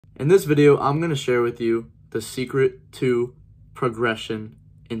In this video, I'm going to share with you the secret to progression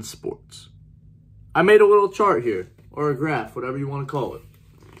in sports. I made a little chart here, or a graph, whatever you want to call it.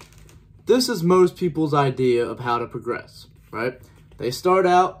 This is most people's idea of how to progress, right? They start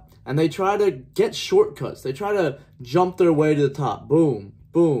out and they try to get shortcuts. They try to jump their way to the top. Boom,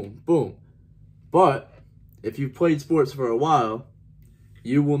 boom, boom. But if you've played sports for a while,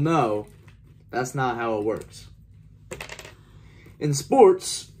 you will know that's not how it works. In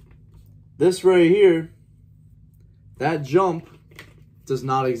sports, this right here, that jump does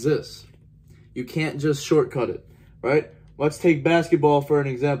not exist. You can't just shortcut it, right? Let's take basketball for an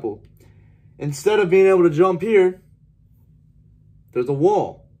example. Instead of being able to jump here, there's a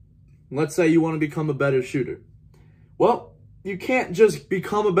wall. Let's say you want to become a better shooter. Well, you can't just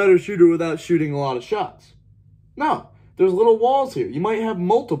become a better shooter without shooting a lot of shots. No, there's little walls here. You might have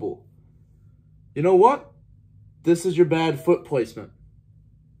multiple. You know what? This is your bad foot placement.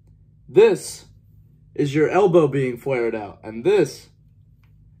 This is your elbow being flared out. And this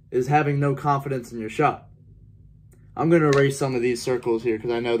is having no confidence in your shot. I'm going to erase some of these circles here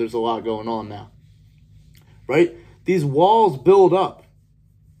because I know there's a lot going on now. Right? These walls build up.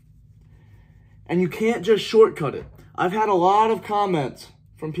 And you can't just shortcut it. I've had a lot of comments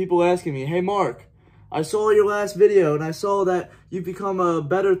from people asking me, hey Mark, I saw your last video and I saw that you've become a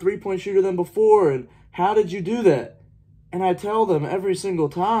better three-point shooter than before, and how did you do that? And I tell them every single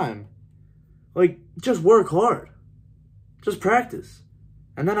time, like, just work hard. Just practice.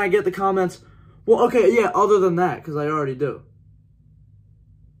 And then I get the comments, well, okay, yeah, other than that, because I already do.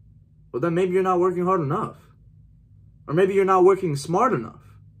 Well, then maybe you're not working hard enough. Or maybe you're not working smart enough.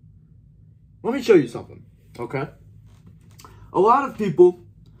 Let me show you something, okay? A lot of people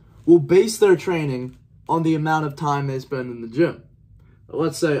will base their training on the amount of time they spend in the gym.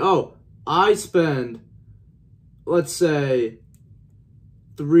 Let's say, oh, I spend, let's say,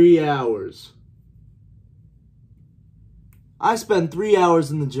 3 hours. I spend 3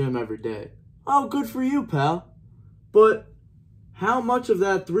 hours in the gym every day. Oh, good for you, pal. But how much of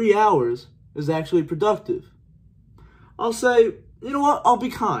that 3 hours is actually productive? I'll say, you know what? I'll be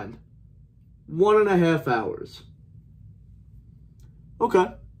kind. 1.5 hours. Okay.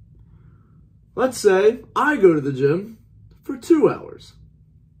 Let's say I go to the gym for 2 hours.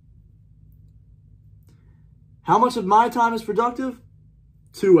 How much of my time is productive?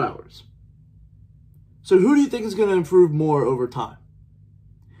 2 hours. So who do you think is going to improve more over time?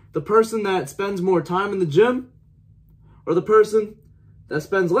 The person that spends more time in the gym, or the person that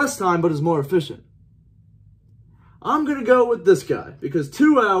spends less time but is more efficient? I'm going to go with this guy because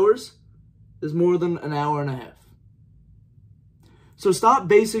 2 hours is more than 1.5 hours. So stop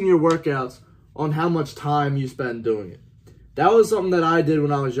basing your workouts on how much time you spend doing it. That was something that I did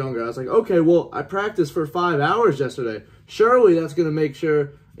when I was younger. I was like, okay, well, I practiced for 5 hours yesterday. Surely that's going to make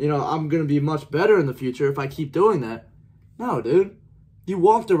sure, you know, I'm going to be much better in the future if I keep doing that. No, dude. You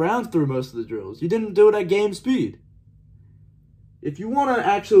walked around through most of the drills. You didn't do it at game speed. If you want to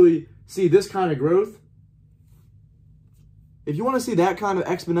actually see this kind of growth, if you want to see that kind of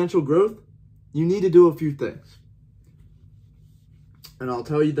exponential growth, you need to do a few things. And I'll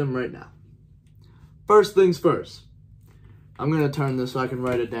tell you them right now. First things first. I'm going to turn this so I can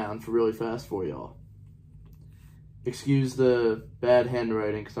write it down for really fast for y'all. Excuse the bad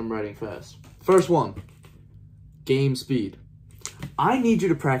handwriting because I'm writing fast. First one. Game speed. I need you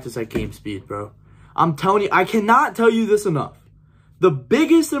to practice at game speed, bro. I'm telling you, I cannot tell you this enough. The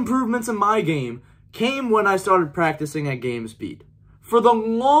biggest improvements in my game came when I started practicing at game speed. For the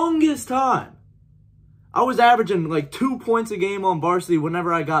longest time, I was averaging like 2 points a game on varsity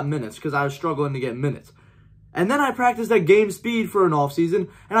whenever I got minutes because I was struggling to get minutes. And then I practiced at game speed for an off season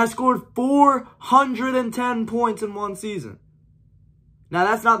and I scored 410 points in one season. Now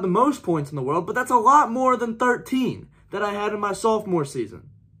that's not the most points in the world, but that's a lot more than 13 that I had in my sophomore season.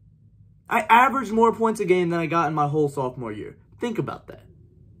 I averaged more points a game than I got in my whole sophomore year. Think about that.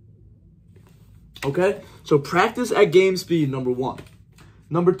 Okay? So practice at game speed, number 1.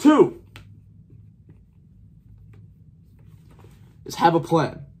 Number 2 is have a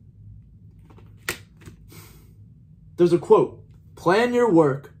plan. There's a quote, plan your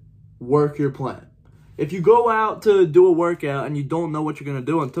work, work your plan. If you go out to do a workout and you don't know what you're going to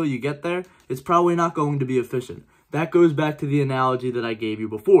do until you get there, it's probably not going to be efficient. That goes back to the analogy that I gave you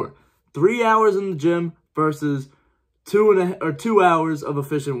before. 3 hours in the gym versus 2 hours of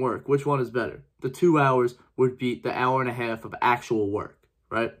efficient work. Which one is better? The 2 hours would beat the 1.5 hours of actual work,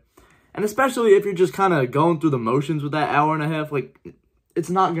 right? And especially if you're just kind of going through the motions with that 1.5 hours, like,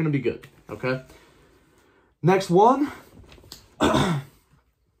 it's not going to be good, okay? Next one.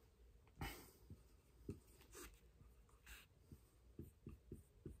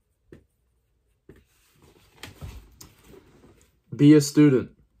 be a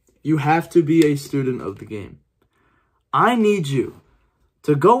student. You have to be a student of the game. I need you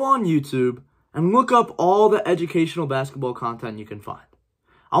to go on YouTube and look up all the educational basketball content you can find.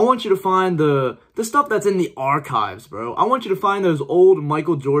 I want you to find the stuff that's in the archives, bro. I want you to find those old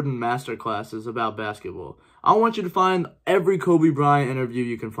Michael Jordan masterclasses about basketball. I want you to find every Kobe Bryant interview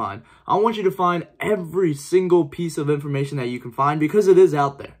you can find. I want you to find every single piece of information that you can find because it is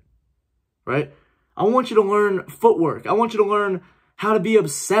out there, right? I want you to learn footwork. I want you to learn how to be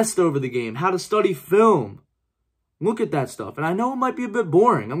obsessed over the game, how to study film. Look at that stuff. And I know it might be a bit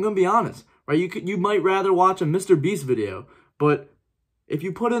boring. I'm going to be honest, right? You might rather watch a Mr. Beast video, but if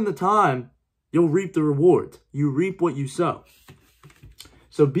you put in the time, you'll reap the rewards. You reap what you sow.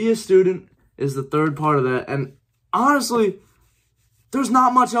 So be a student is the third part of that. And honestly, there's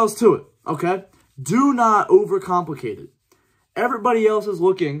not much else to it, okay? Do not overcomplicate it. Everybody else is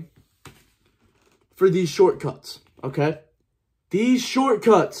looking for these shortcuts, okay? These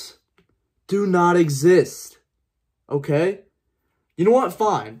shortcuts do not exist, okay? You know what?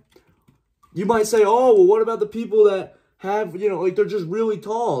 Fine. You might say, oh, well, what about the people that have, like they're just really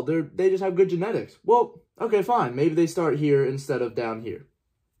tall. They just have good genetics. Well, okay, fine. Maybe they start here instead of down here.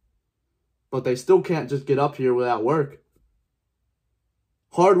 But they still can't just get up here without work.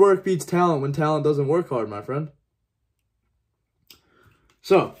 Hard work beats talent when talent doesn't work hard, my friend.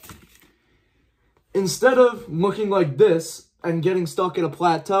 So, instead of looking like this and getting stuck at a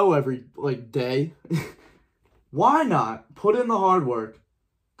plateau every, day, why not put in the hard work,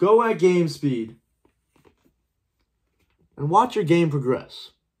 go at game speed, and watch your game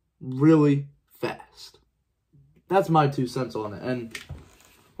progress really fast. That's my 2 cents on it. And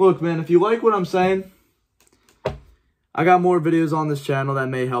look, man, if you like what I'm saying, I got more videos on this channel that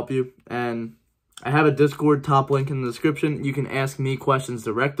may help you. And I have a Discord top link in the description. You can ask me questions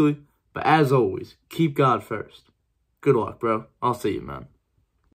directly. But as always, keep God first. Good luck, bro. I'll see you, man.